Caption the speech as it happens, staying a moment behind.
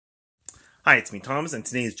Hi, it's me, Thomas, and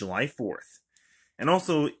today is July 4th. And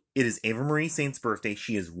also, it is Ava Marie Saint's birthday.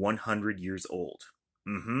 She is 100 years old.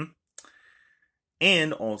 Mm-hmm.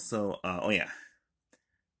 And also,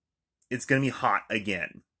 it's gonna be hot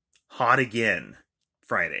again. Hot again.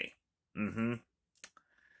 Friday. Mm-hmm.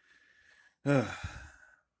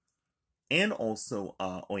 And also,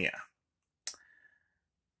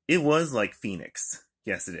 it was like Phoenix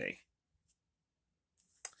yesterday.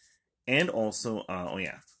 And also,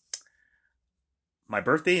 my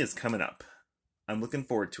birthday is coming up. I'm looking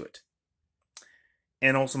forward to it.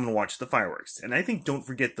 And also, I'm gonna watch the fireworks. And I think Don't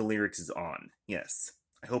Forget the Lyrics is on. Yes,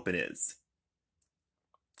 I hope it is.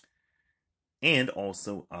 And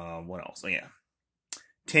also, what else?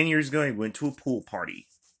 10 years ago, I went to a pool party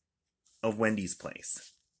of Wendy's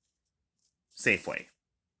place. Safeway.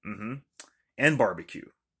 Mm-hmm. And barbecue.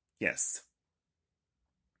 Yes.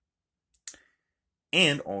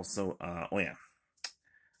 And also,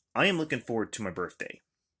 I am looking forward to my birthday.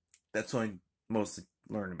 That's what I mostly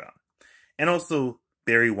learned about. And also,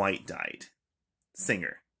 Barry White died.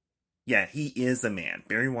 Singer. Yeah, he is a man.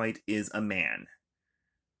 Barry White is a man.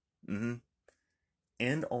 Mm-hmm.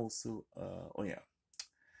 And also,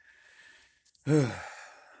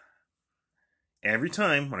 every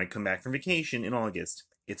time when I come back from vacation in August,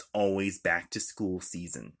 it's always back to school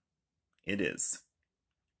season. It is.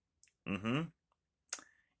 Mm-hmm.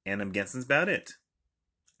 And I'm guessing that's about it.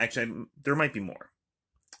 Actually, there might be more.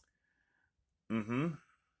 Mm-hmm.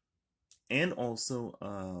 And also,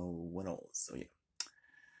 what else? Oh, yeah.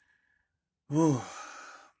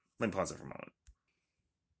 Let me pause it for a moment.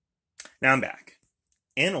 Now I'm back.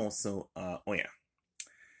 And also,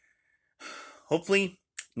 hopefully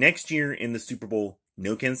next year in the Super Bowl,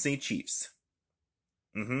 no Kansas City Chiefs.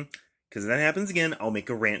 Mm-hmm. Because if that happens again, I'll make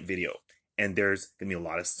a rant video. And there's going to be a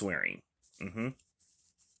lot of swearing. Mm-hmm.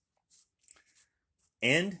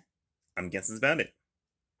 And I'm guessing that's about it.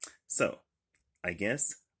 So, I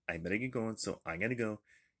guess I better get going. So, I gotta go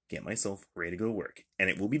get myself ready to go to work. And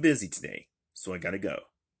it will be busy today. So, I gotta go.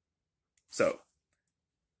 So,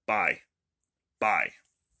 bye. Bye.